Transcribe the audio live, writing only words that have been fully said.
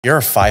Here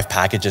are 5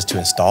 packages to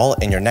install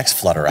in your next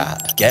Flutter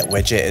app. Get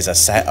Widget is a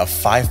set of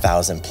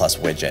 5,000 plus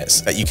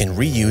widgets that you can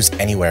reuse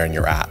anywhere in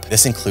your app.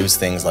 This includes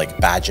things like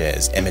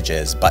badges,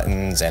 images,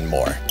 buttons, and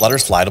more. Flutter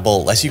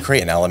Slidable lets you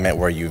create an element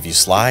where if you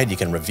slide, you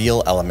can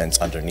reveal elements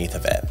underneath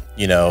of it.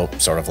 You know,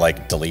 sort of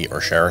like delete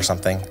or share or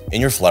something.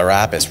 In your Flutter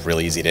app, it's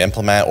really easy to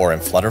implement, or in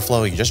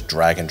Flutterflow, you just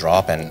drag and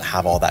drop and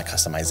have all that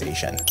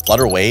customization.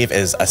 Flutter Wave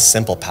is a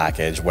simple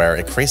package where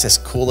it creates this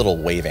cool little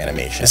wave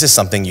animation. This is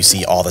something you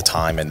see all the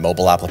time in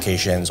mobile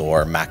applications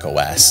or Mac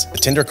OS. The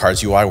Tinder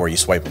Cards UI where you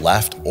swipe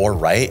left or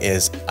right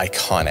is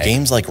iconic.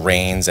 Games like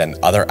Reigns and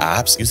other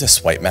apps use this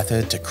swipe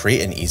method to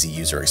create an easy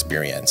user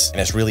experience, and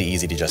it's really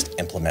easy to just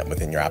implement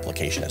within your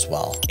application as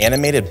well.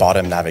 Animated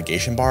Bottom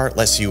Navigation Bar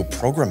lets you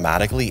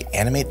programmatically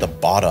animate the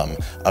bottom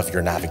of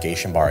your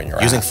navigation bar in your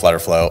app. Using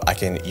Flutterflow, I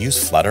can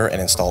use Flutter and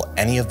install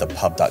any of the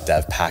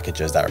pub.dev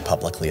packages that are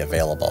publicly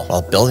available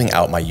while building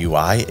out my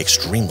UI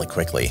extremely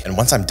quickly. And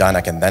once I'm done,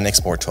 I can then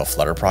export to a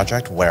Flutter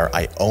project where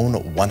I own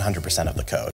 100% of the code.